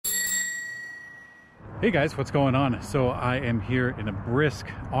Hey guys, what's going on? So I am here in a brisk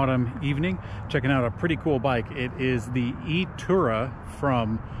autumn evening checking out a pretty cool bike. It is the eTura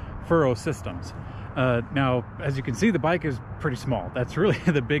from Furo Systems. Now, as you can see, the bike is pretty small. That's really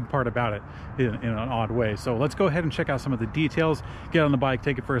the big part about it in an odd way. So let's go ahead and check out some of the details, get on the bike,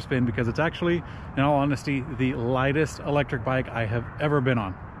 take it for a spin, because it's actually, in all honesty, the lightest electric bike I have ever been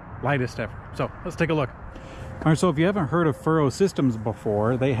on. Lightest ever. So let's take a look. All right, so if you haven't heard of Furo Systems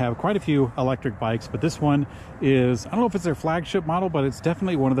before, they have quite a few electric bikes, but this one is, I don't know if it's their flagship model, but it's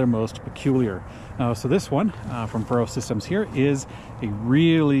definitely one of their most peculiar. So this one from Furo Systems here is a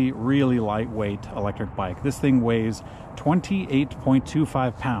really, really lightweight electric bike. This thing weighs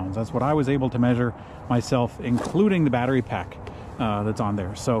 28.25 pounds. That's what I was able to measure myself, including the battery pack that's on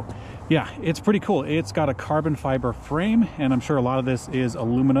there. So yeah, it's pretty cool. It's got a carbon fiber frame, and I'm sure a lot of this is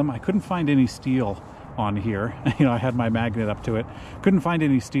aluminum. I couldn't find any steel on here. You know, I had my magnet up to it, couldn't find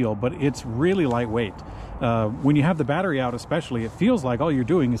any steel, but it's really lightweight. When you have the battery out especially, it feels like all you're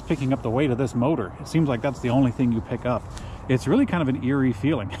doing is picking up the weight of this motor. It seems like that's the only thing you pick up. It's really kind of an eerie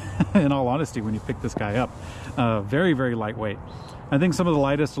feeling in all honesty when you pick this guy up. Very, very lightweight. I think some of the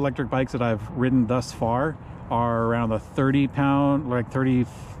lightest electric bikes that I've ridden thus far are around the 30 pound, like 30,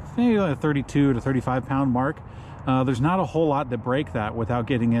 maybe like 32 to 35 pound mark. There's not a whole lot that break that without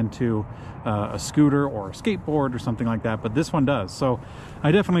getting into a scooter or a skateboard or something like that, but this one does. So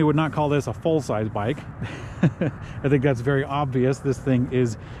I definitely would not call this a full-size bike. I think that's very obvious. This thing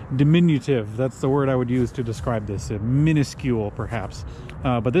is diminutive. That's the word I would use to describe this. Minuscule, perhaps.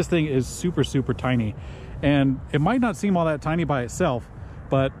 But this thing is super, super tiny. And it might not seem all that tiny by itself,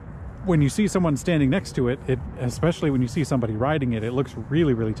 but when you see someone standing next to it, especially when you see somebody riding it, it looks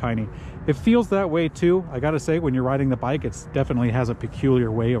really, really tiny. It feels that way too. I gotta say, when you're riding the bike, it definitely has a peculiar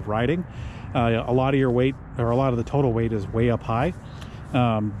way of riding. A lot of your weight, or a lot of the total weight, is way up high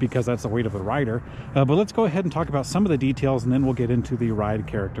because that's the weight of the rider. But let's go ahead and talk about some of the details, and then we'll get into the ride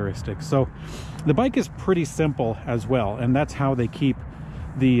characteristics. So the bike is pretty simple as well, and that's how they keep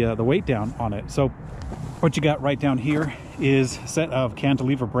the weight down on it. So what you got right down here is a set of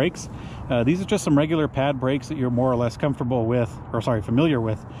cantilever brakes. These are just some regular pad brakes that you're more or less comfortable with, or sorry, familiar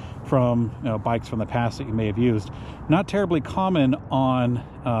with from bikes from the past that you may have used. Not terribly common on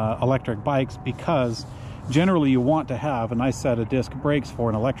electric bikes, because generally you want to have a nice set of disc brakes for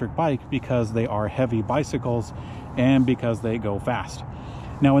an electric bike because they are heavy bicycles and because they go fast.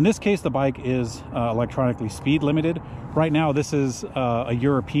 Now, in this case, the bike is electronically speed limited. Right now, this is a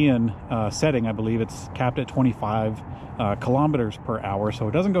European setting. I believe it's capped at 25 kilometers per hour, so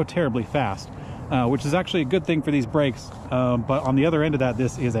it doesn't go terribly fast, which is actually a good thing for these brakes. But on the other end of that,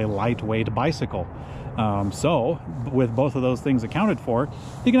 this is a lightweight bicycle. So with both of those things accounted for,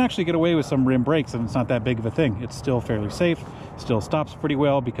 you can actually get away with some rim brakes, and it's not that big of a thing. It's still fairly safe, still stops pretty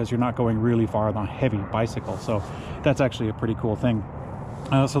well because you're not going really far on a heavy bicycle. So that's actually a pretty cool thing.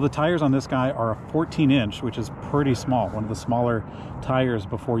 So the tires on this guy are a 14-inch, which is pretty small, one of the smaller tires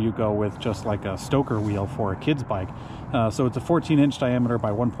before you go with just like a stoker wheel for a kid's bike. So it's a 14-inch diameter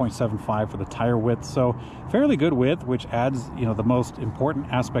by 1.75 for the tire width, so fairly good width, which adds, you know, the most important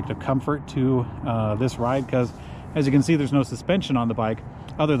aspect of comfort to this ride, because as you can see, there's no suspension on the bike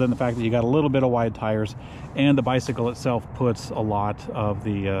other than the fact that you got a little bit of wide tires, and the bicycle itself puts a lot of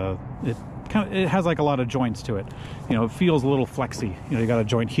the it has like a lot of joints to it. You know, it feels a little flexy. You know, you got a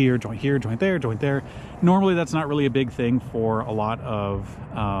joint here, joint here, joint there, joint there. Normally that's not really a big thing for a lot of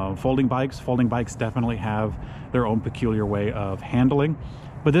folding bikes. Folding bikes definitely have their own peculiar way of handling,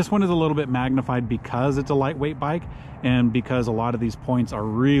 but this one is a little bit magnified because it's a lightweight bike and because a lot of these points are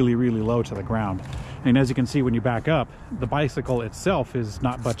really, really low to the ground. And as you can see, when you back up, the bicycle itself is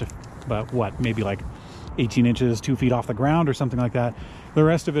not but what, maybe like 18 inches, 2 feet off the ground or something like that. The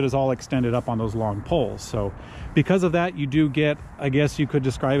rest of it is all extended up on those long poles. So because of that, you do get, I guess you could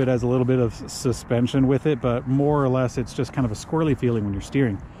describe it as a little bit of suspension with it, but more or less it's just kind of a squirrely feeling when you're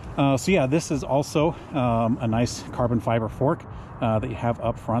steering. So yeah, this is also a nice carbon fiber fork that you have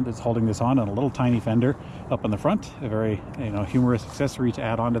up front that's holding this on, and a little tiny fender up in the front. A very, you know, humorous accessory to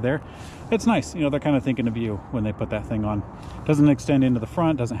add onto there. It's nice, you know, they're kind of thinking of you when they put that thing on. Doesn't extend into the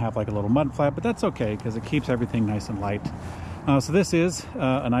front, doesn't have like a little mud flap, but that's okay because it keeps everything nice and light. So this is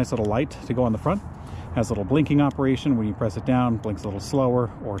a nice little light to go on the front. Has a little blinking operation. When you press it down, blinks a little slower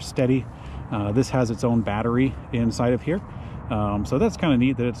or steady. This has its own battery inside of here. So that's kind of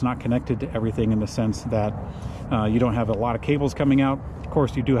neat that it's not connected to everything, in the sense that you don't have a lot of cables coming out. Of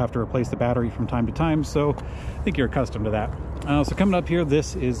course, you do have to replace the battery from time to time, so I think you're accustomed to that. So coming up here,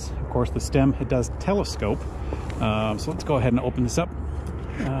 this is, of course, the stem. It does telescope. So let's go ahead and open this up.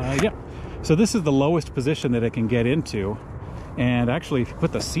 Yeah. So this is the lowest position that it can get into. And actually, if you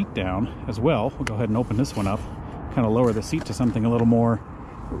put the seat down as well, we'll go ahead and open this one up, kind of lower the seat to something a little more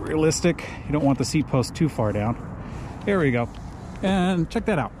realistic. You don't want the seat post too far down. There we go. And check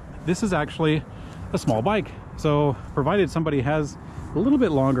that out. This is actually a small bike. So provided somebody has a little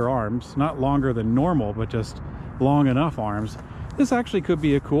bit longer arms, not longer than normal, but just long enough arms, this actually could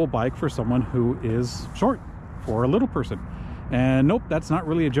be a cool bike for someone who is short, for a little person. And nope, that's not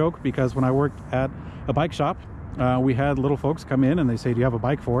really a joke, because when I worked at a bike shop, we had little folks come in and they say, do you have a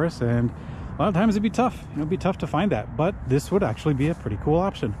bike for us? And a lot of times it'd be tough. It'd be tough to find that, but this would actually be a pretty cool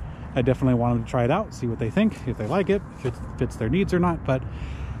option. I definitely want them to try it out, see what they think, if they like it, if it fits their needs or not. But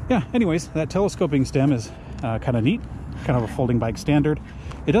yeah, anyways, that telescoping stem is kind of neat, kind of a folding bike standard.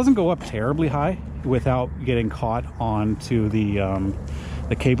 It doesn't go up terribly high without getting caught onto the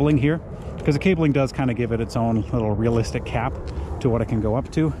cabling here, because the cabling does kind of give it its own little realistic cap to what it can go up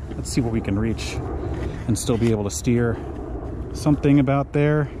to. Let's see what we can reach and still be able to steer. Something about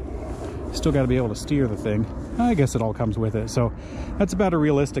there. Still got to be able to steer the thing. I guess it all comes with it. So that's about a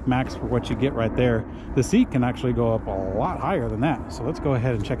realistic max for what you get right there. The seat can actually go up a lot higher than that. So let's go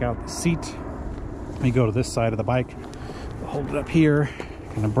ahead and check out the seat. Let me go to this side of the bike. We'll hold it up here,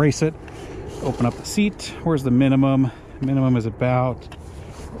 kind of brace it. Open up the seat. Where's the minimum? Minimum is about,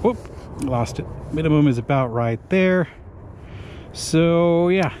 whoop, lost it. Minimum is about right there. So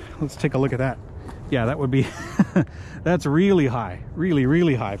yeah, let's take a look at that. Yeah, that would be, that's really high,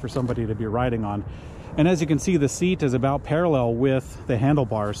 really high for somebody to be riding on. And as you can see, the seat is about parallel with the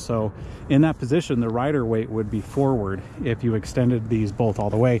handlebars. So in that position, the rider weight would be forward if you extended these both all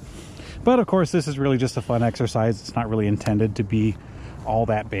the way. But of course, this is really just a fun exercise. It's not really intended to be all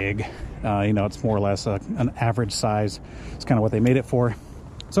that big. You know, it's more or less an average size. It's kind of what they made it for.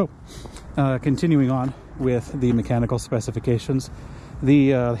 So continuing on with the mechanical specifications.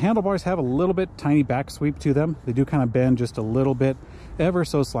 The handlebars have a little bit tiny back sweep to them. They do kind of bend just a little bit, ever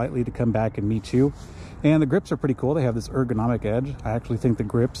so slightly, to come back and meet you. And the grips are pretty cool. They have this ergonomic edge. I actually think the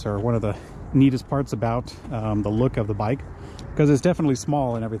grips are one of the neatest parts about the look of the bike, because it's definitely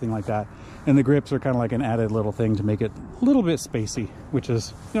small and everything like that. And the grips are kind of like an added little thing to make it a little bit spacey, which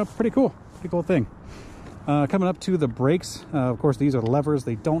is, you know, pretty cool thing. Coming up to the brakes, of course, these are levers.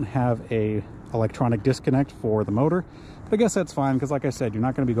 They don't have a electronic disconnect for the motor. I guess that's fine, because like I said, you're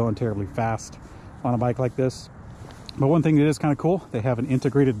not going to be going terribly fast on a bike like this. But one thing that is kind of cool, they have an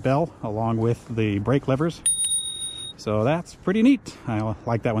integrated bell along with the brake levers. So that's pretty neat. I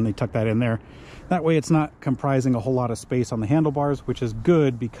like that when they tuck that in there. That way it's not comprising a whole lot of space on the handlebars, which is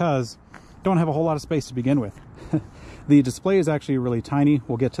good because you don't have a whole lot of space to begin with. The display is actually really tiny.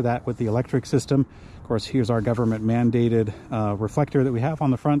 We'll get to that with the electric system. Of course, here's our government mandated reflector that we have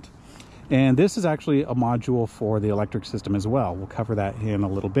on the front. And this is actually a module for the electric system as well. We'll cover that in a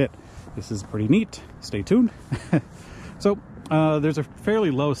little bit. This is pretty neat. Stay tuned. So there's a fairly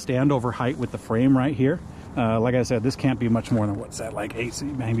low standover height with the frame right here. Like I said, this can't be much more than, what's that, like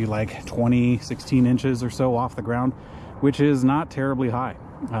maybe like 16 inches or so off the ground, which is not terribly high.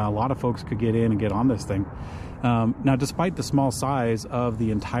 A lot of folks could get in and get on this thing. Now, despite the small size of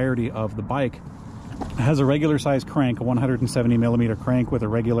the entirety of the bike, it has a regular size crank, a 170 millimeter crank with a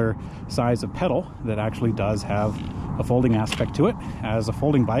regular size of pedal that actually does have a folding aspect to it as a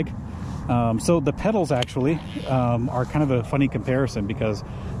folding bike. So the pedals actually are kind of a funny comparison, because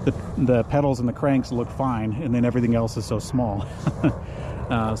the pedals and the cranks look fine and then everything else is so small.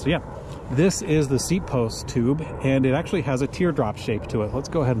 So yeah, this is the seat post tube, and it actually has a teardrop shape to it. Let's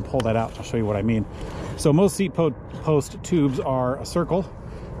go ahead and pull that out to show you what I mean. So most seat post tubes are a circle.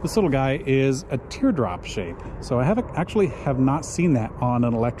 This little guy is a teardrop shape. So I have not seen that on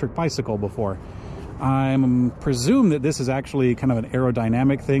an electric bicycle before. I presume that this is actually kind of an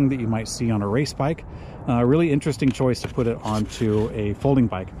aerodynamic thing that you might see on a race bike. Really interesting choice to put it onto a folding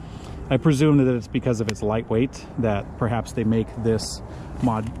bike. I presume that it's because of its lightweight that perhaps they make this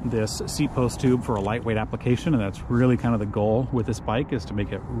seat post tube for a lightweight application, and that's really kind of the goal with this bike, is to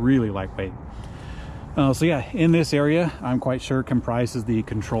make it really lightweight. So yeah, in this area, I'm quite sure comprises the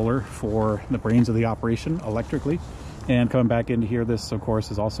controller for the brains of the operation electrically. And coming back into here, this of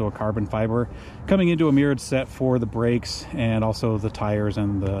course is also a carbon fiber coming into a mirrored set for the brakes and also the tires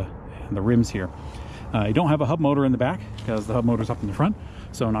and the rims here. You don't have a hub motor in the back because the hub motor's up in the front,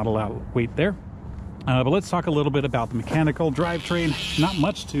 so not a lot of weight there. But let's talk a little bit about the mechanical drivetrain. Not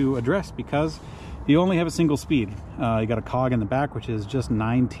much to address because you only have a single speed. You got a cog in the back, which is just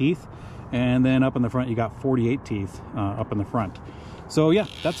 9 teeth. And then up in the front, you got 48 teeth up in the front. So yeah,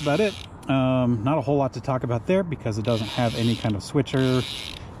 that's about it. Not a whole lot to talk about there because it doesn't have any kind of switcher,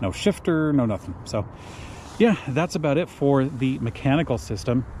 no shifter, no nothing. So yeah, that's about it for the mechanical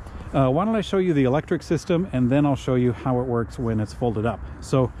system. Why don't I show you the electric system, and then I'll show you how it works when it's folded up.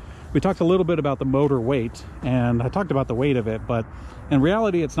 So we talked a little bit about the motor weight, and I talked about the weight of it, but in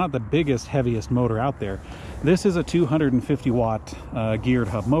reality, it's not the biggest, heaviest motor out there. This is a 250 watt geared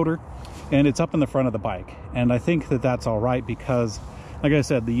hub motor, and it's up in the front of the bike. And I think that that's all right because, like I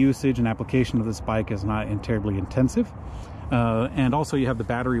said, the usage and application of this bike is not terribly intensive. And also you have the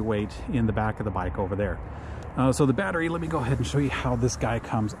battery weight in the back of the bike over there. So the battery, let me go ahead and show you how this guy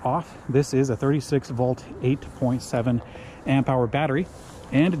comes off. This is a 36 volt, 8.7 amp hour battery,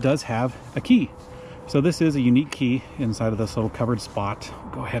 and it does have a key. So this is a unique key inside of this little covered spot.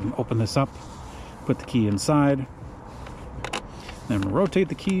 Go ahead and open this up, put the key inside, then rotate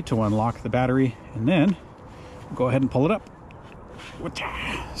the key to unlock the battery, and then go ahead and pull it up.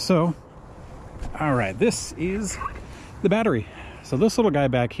 So, all right, this is the battery. So this little guy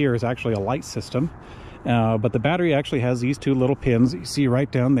back here is actually a light system, but the battery actually has these two little pins that you see right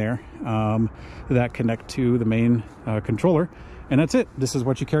down there that connect to the main controller, and that's it. This is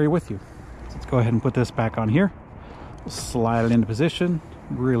what you carry with you. So let's go ahead and put this back on here. We'll slide it into position,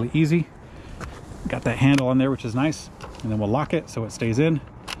 really easy. Got that handle on there, which is nice, and then we'll lock it so it stays in.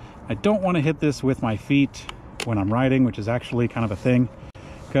 I don't want to hit this with my feet when I'm riding, which is actually kind of a thing,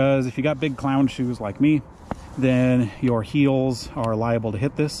 because if you got big clown shoes like me, then your heels are liable to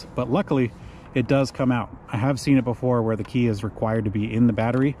hit this, but luckily it does come out. I have seen it before where the key is required to be in the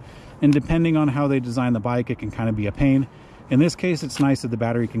battery, and depending on how they design the bike, it can kind of be a pain. In this case, it's nice that the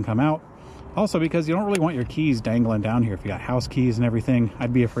battery can come out. Also, because you don't really want your keys dangling down here. If you got house keys and everything,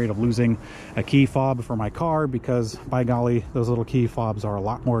 I'd be afraid of losing a key fob for my car, because by golly, those little key fobs are a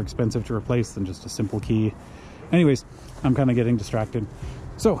lot more expensive to replace than just a simple key. Anyways, I'm kind of getting distracted.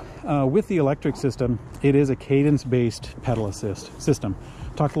 So with the electric system, it is a cadence-based pedal assist system.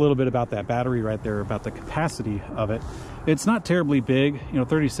 Talked a little bit about that battery right there, about the capacity of it. It's not terribly big.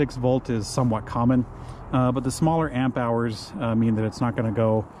 36 volt is somewhat common, but the smaller amp hours mean that it's not going to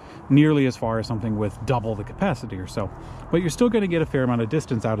go nearly as far as something with double the capacity or so. But you're still going to get a fair amount of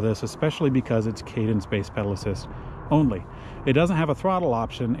distance out of this, especially because it's cadence-based pedal assist only. It doesn't have a throttle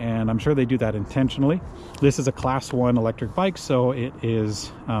option, and I'm sure they do that intentionally. This is a class 1 electric bike, so it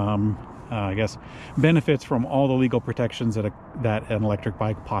is, I guess, benefits from all the legal protections that an electric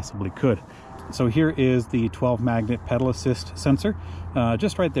bike possibly could. So here is the 12 magnet pedal assist sensor,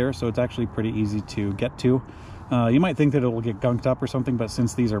 just right there, so it's actually pretty easy to get to. You might think that it will get gunked up or something, but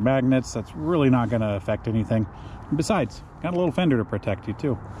since these are magnets, that's really not going to affect anything. Besides, got a little fender to protect you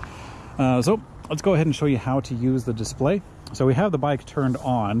too. So let's go ahead and show you how to use the display. So we have the bike turned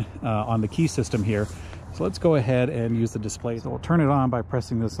on the key system here. So let's go ahead and use the display. So we'll turn it on by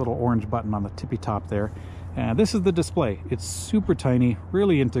pressing this little orange button on the tippy top there. And this is the display. It's super tiny,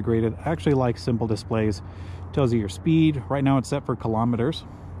 really integrated. I actually like simple displays. It tells you your speed. Right now it's set for kilometers.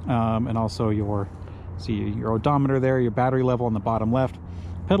 And also your odometer there, your battery level on the bottom left.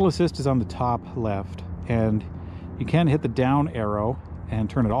 Pedal assist is on the top left. And you can hit the down arrow and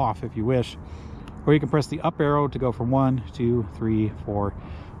turn it off if you wish. Or you can press the up arrow to go from 1, 2, 3, 4,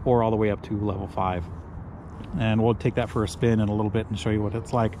 or all the way up to level 5. And we'll take that for a spin in a little bit and show you what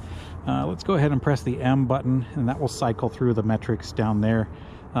it's like. Let's go ahead and press the M button, and that will cycle through the metrics down there.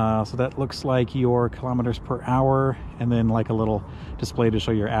 So that looks like your kilometers per hour, and then like a little display to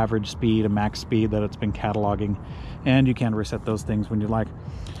show your average speed and max speed that it's been cataloging. And you can reset those things when you like.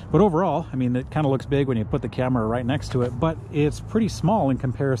 But overall, I mean, it kind of looks big when you put the camera right next to it, but it's pretty small in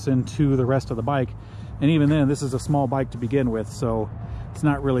comparison to the rest of the bike. And even then, this is a small bike to begin with, so it's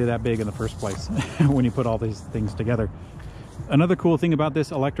not really that big in the first place when you put all these things together. Another cool thing about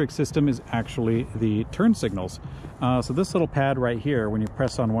this electric system is actually the turn signals. So this little pad right here, when you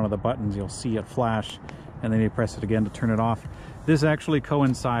press on one of the buttons, you'll see it flash, and then you press it again to turn it off. This actually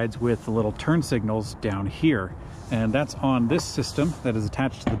coincides with the little turn signals down here. And that's on this system that is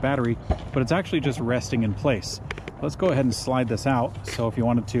attached to the battery, but it's actually just resting in place. Let's go ahead and slide this out. So if you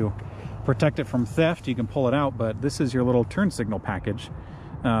wanted to protect it from theft, you can pull it out, but this is your little turn signal package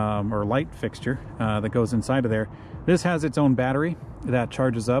or light fixture that goes inside of there. This has its own battery that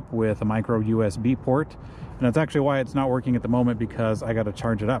charges up with a micro USB port, and that's actually why it's not working at the moment, because I got to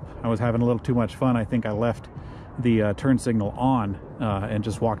charge it up. I was having a little too much fun. I think I left the turn signal on and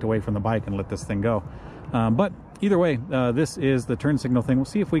just walked away from the bike and let this thing go. But either way, this is the turn signal thing. We'll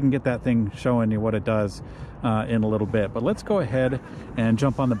see if we can get that thing showing you what it does in a little bit. But let's go ahead and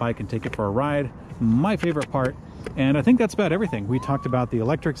jump on the bike and take it for a ride. My favorite part. And I think that's about everything. We talked about the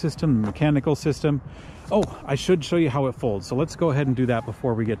electric system, the mechanical system. Oh, I should show you how it folds. So let's go ahead and do that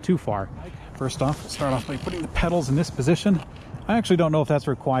before we get too far. First off, we'll start off by putting the pedals in this position. I actually don't know if that's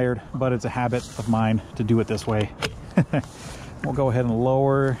required, but it's a habit of mine to do it this way. we'll go ahead and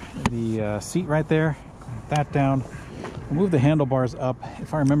lower the seat right there, put that down. We'll move the handlebars up.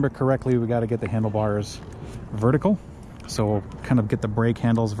 If I remember correctly, we got to get the handlebars vertical. So we'll kind of get the brake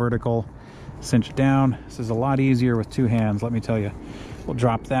handles vertical, cinch it down. This is a lot easier with two hands, let me tell you. We'll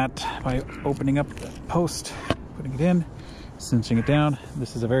drop that by opening up the post, putting it in, cinching it down.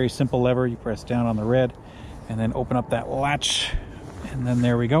 This is a very simple lever. You press down on the red and then open up that latch, and then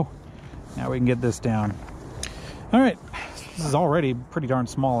there we go. Now we can get this down. All right, this is already pretty darn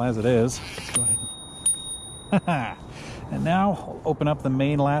small as it is. Let's go ahead. And now I'll open up the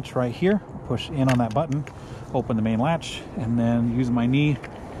main latch right here, push in on that button, open the main latch, and then use my knee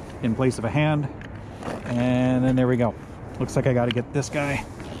in place of a hand, and then there we go. Looks like I got to get this guy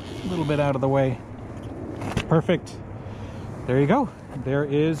a little bit out of the way. Perfect. There you go. There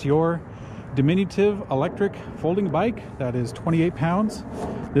is your diminutive electric folding bike that is 28 pounds.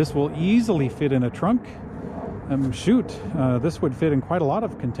 This will easily fit in a trunk. Shoot, this would fit in quite a lot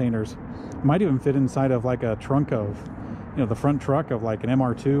of containers. Might even fit inside of like a trunk of, you know, the front truck of like an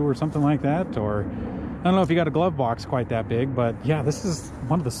MR2 or something like that. Or I don't know if you got a glove box quite that big, but yeah, this is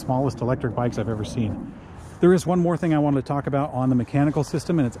one of the smallest electric bikes I've ever seen. There is one more thing I wanted to talk about on the mechanical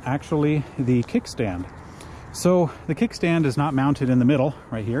system, and it's actually the kickstand. So the kickstand is not mounted in the middle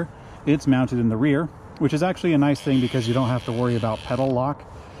right here. It's mounted in the rear, which is actually a nice thing because you don't have to worry about pedal lock,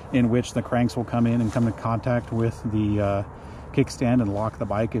 in which the cranks will come in and come in contact with the kickstand and lock the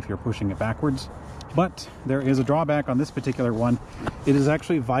bike if you're pushing it backwards. But there is a drawback on this particular one. It is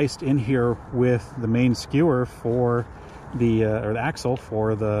actually viced in here with the main skewer for the or the axle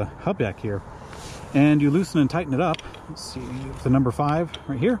for the hub deck here. And you loosen and tighten it up. Let's see, the number 5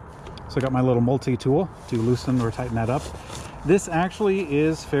 right here. So I got my little multi-tool to loosen or tighten that up. This actually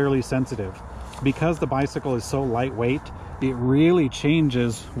is fairly sensitive. Because the bicycle is so lightweight, it really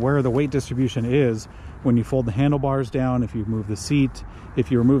changes where the weight distribution is when you fold the handlebars down, if you move the seat,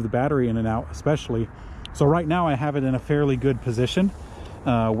 if you remove the battery in and out especially. So right now I have it in a fairly good position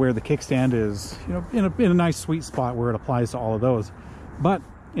where the kickstand is, you know, in a nice sweet spot where it applies to all of those. But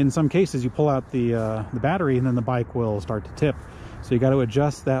in some cases you pull out the battery and then the bike will start to tip. So you got to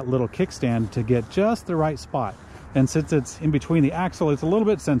adjust that little kickstand to get just the right spot. And since it's in between the axle, it's a little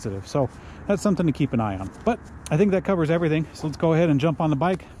bit sensitive. So that's something to keep an eye on. But I think that covers everything. So let's go ahead and jump on the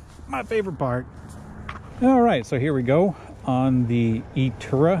bike. My favorite part. All right, so here we go on the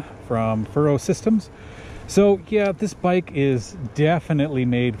eTura from Furo Systems. So yeah, this bike is definitely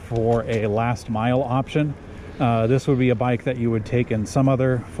made for a last mile option. This would be a bike that you would take in some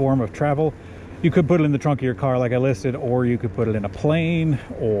other form of travel. You could put it in the trunk of your car like I listed, or you could put it in a plane,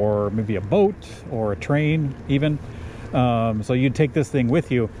 or maybe a boat, or a train even. So you'd take this thing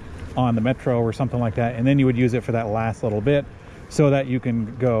with you on the metro or something like that, and then you would use it for that last little bit so that you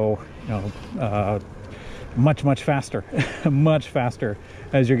can go, you know, much faster, much faster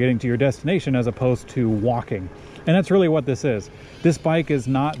as you're getting to your destination, as opposed to walking. And that's really what this is. This bike is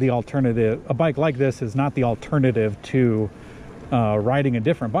not the alternative. A bike like this is not the alternative to riding a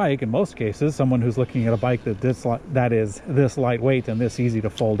different bike. In most cases, someone who's looking at a bike that is this lightweight and this easy to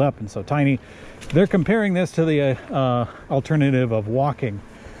fold up and so tiny, they're comparing this to the alternative of walking.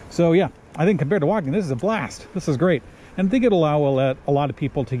 So yeah, I think compared to walking, this is a blast. This is great. And I think it'll allow a lot of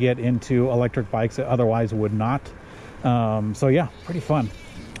people to get into electric bikes that otherwise would not. So yeah, pretty fun.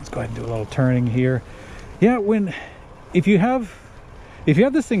 Let's go ahead and do a little turning here. Yeah, if you have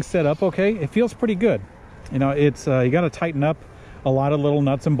this thing set up okay, it feels pretty good. You know, it's you got to tighten up a lot of little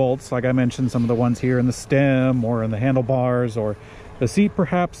nuts and bolts, like I mentioned, some of the ones here in the stem or in the handlebars or the seat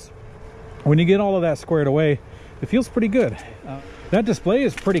perhaps. When you get all of that squared away, it feels pretty good. That display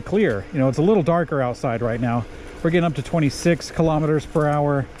is pretty clear. You know, it's a little darker outside right now. We're getting up to 26 kilometers per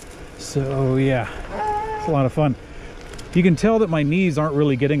hour. So yeah, it's a lot of fun. You can tell that my knees aren't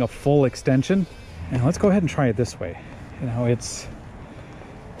really getting a full extension. And let's go ahead and try it this way. You know, it's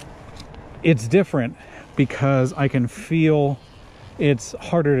different because I can feel it's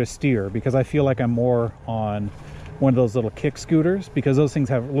harder to steer, because I feel like I'm more on one of those little kick scooters, because those things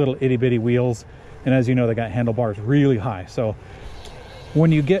have little itty bitty wheels. And as you know, they got handlebars really high. So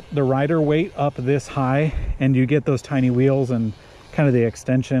when you get the rider weight up this high and you get those tiny wheels and kind of the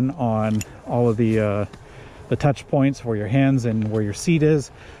extension on all of the touch points for your hands and where your seat is,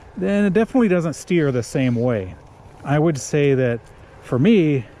 then it definitely doesn't steer the same way. I would say that for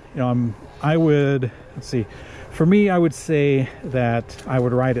me, you know, I would say that I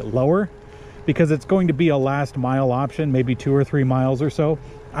would ride it lower, because it's going to be a last mile option, maybe 2 or 3 miles or so.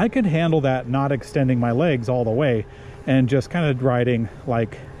 I could handle that, not extending my legs all the way and just kind of riding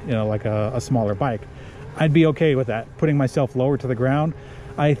like, you know, like a smaller bike. I'd be okay with that, putting myself lower to the ground.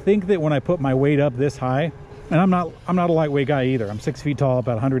 I think that when I put my weight up this high, And I'm not a lightweight guy either. I'm 6 feet tall,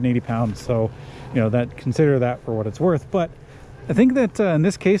 about 180 pounds. So, you know, that consider that for what it's worth. But I think that in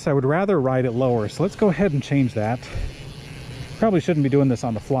this case, I would rather ride it lower. So let's go ahead and change that. Probably shouldn't be doing this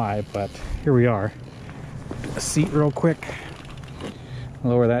on the fly, but here we are. A seat real quick.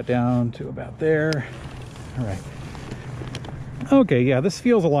 Lower that down to about there. All right. Okay, yeah, this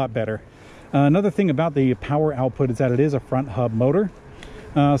feels a lot better. Another thing about the power output is that it is a front hub motor.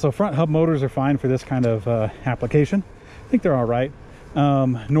 So front hub motors are fine for this kind of application. I think they're all right.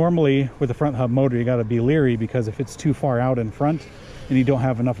 Normally with a front hub motor, you got to be leery because if it's too far out in front and you don't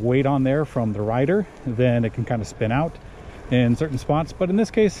have enough weight on there from the rider, then it can kind of spin out in certain spots. But in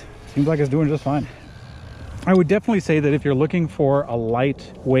this case, it seems like it's doing just fine. I would definitely say that if you're looking for a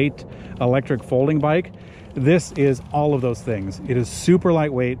lightweight electric folding bike, this is all of those things. It is super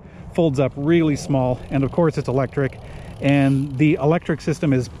lightweight, folds up really small, and of course it's electric, and the electric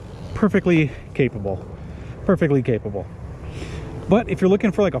system is perfectly capable. But if you're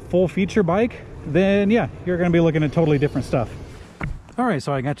looking for like a full feature bike, then yeah, you're going to be looking at totally different stuff. All right,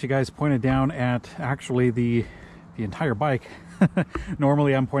 so I got you guys pointed down at actually the entire bike.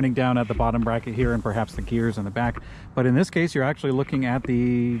 Normally I'm pointing down at the bottom bracket here and perhaps the gears in the back, but in this case you're actually looking at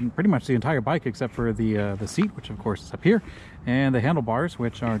pretty much the entire bike except for the seat, which of course is up here, and the handlebars,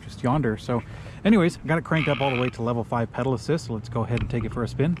 which are just yonder. So anyways, I've got it cranked up all the way to level 5 pedal assist, so let's go ahead and take it for a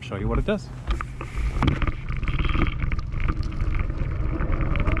spin, show you what it does.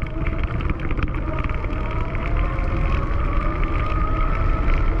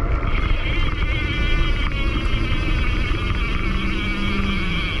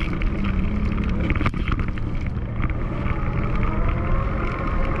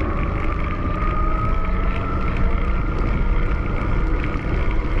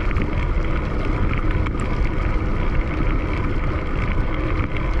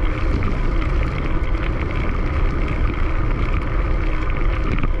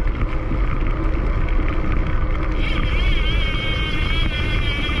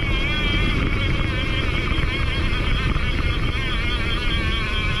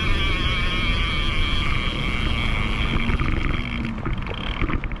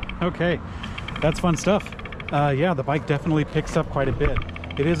 Okay, that's fun stuff. Yeah, the bike definitely picks up quite a bit.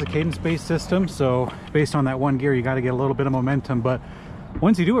 It is a cadence-based system, so based on that one gear, you got to get a little bit of momentum, but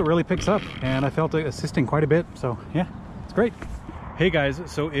once you do, it really picks up, and I felt it assisting quite a bit, so yeah, it's great. Hey guys,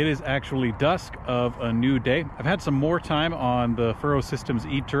 so it is actually dusk of a new day. I've had some more time on the Furo Systems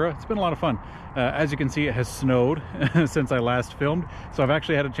eTura. It's been a lot of fun. As you can see, it has snowed since I last filmed, so I've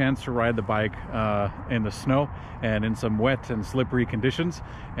actually had a chance to ride the bike in the snow and in some wet and slippery conditions.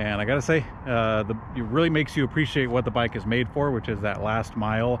 And I gotta say, it really makes you appreciate what the bike is made for, which is that last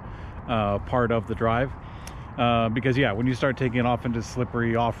mile part of the drive. Because yeah, when you start taking it off into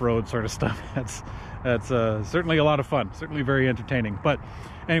slippery off-road sort of stuff, that's certainly a lot of fun, certainly very entertaining. But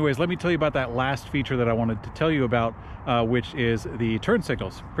anyways, let me tell you about that last feature that I wanted to tell you about, which is the turn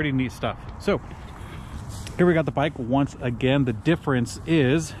signals. Pretty neat stuff. So here we got the bike. Once again, the difference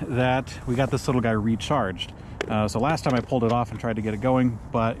is that we got this little guy recharged. So last time I pulled it off and tried to get it going,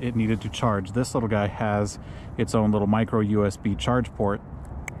 but it needed to charge. This little guy has its own little micro USB charge port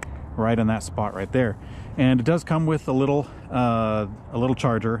right in that spot right there, and it does come with a little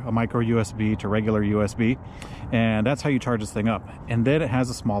charger, a micro USB to regular USB, and that's how you charge this thing up. And then it has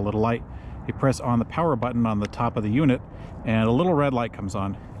a small little light. You press on the power button on the top of the unit and a little red light comes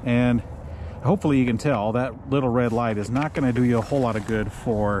on, and hopefully you can tell that little red light is not going to do you a whole lot of good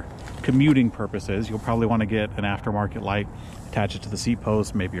for commuting purposes. You'll probably want to get an aftermarket light, attach it to the seat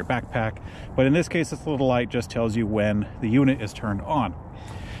post, maybe your backpack, but in this case this little light just tells you when the unit is turned on.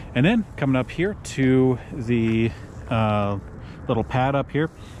 And then coming up here to the little pad up here,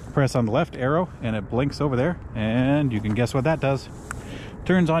 press on the left arrow and it blinks over there, and you can guess what that does.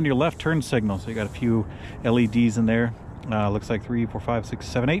 Turns on your left turn signal. So you got a few LEDs in there. Looks like 3, 4, 5, 6,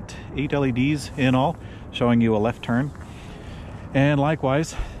 7, 8 LEDs in all, showing you a left turn. And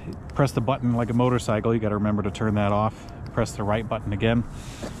likewise, press the button like a motorcycle. You got to remember to turn that off. Press the right button again,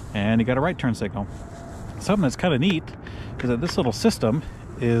 and you got a right turn signal. Something that's kind of neat is that this little system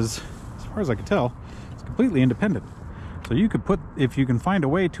is, as far as I can tell, it's completely independent. So you could put, if you can find a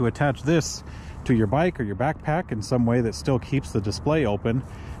way to attach this to your bike or your backpack in some way that still keeps the display open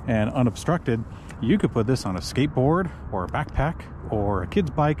and unobstructed, you could put this on a skateboard or a backpack or a kid's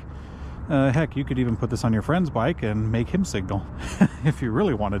bike. Heck, you could even put this on your friend's bike and make him signal if you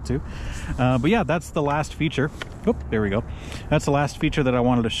really wanted to. But yeah, that's the last feature. Oh, there we go. That's the last feature that I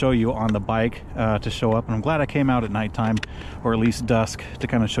wanted to show you on the bike to show up. And I'm glad I came out at nighttime, or at least dusk, to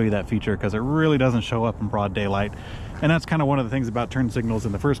kind of show you that feature, because it really doesn't show up in broad daylight. And that's kind of one of the things about turn signals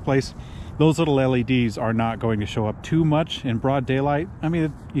in the first place. those little LEDs are not going to show up too much in broad daylight. I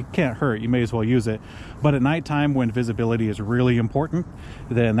mean, you can't hurt, you may as well use it. But at nighttime, when visibility is really important,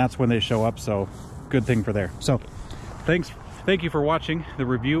 then that's when they show up. So good thing for there. So thank you for watching the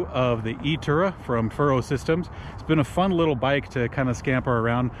review of the eTura from Furo Systems. It's been a fun little bike to kind of scamper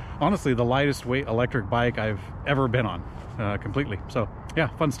around. Honestly, the lightest weight electric bike I've ever been on, completely. So yeah,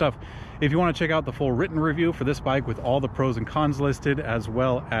 fun stuff. If you want to check out the full written review for this bike with all the pros and cons listed, as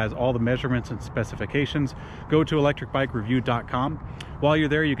well as all the measurements and specifications, go to ElectricBikeReview.com. While you're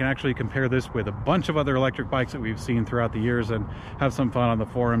there, you can actually compare this with a bunch of other electric bikes that we've seen throughout the years and have some fun on the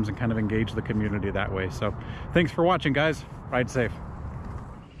forums and kind of engage the community that way. So thanks for watching, guys. Ride safe.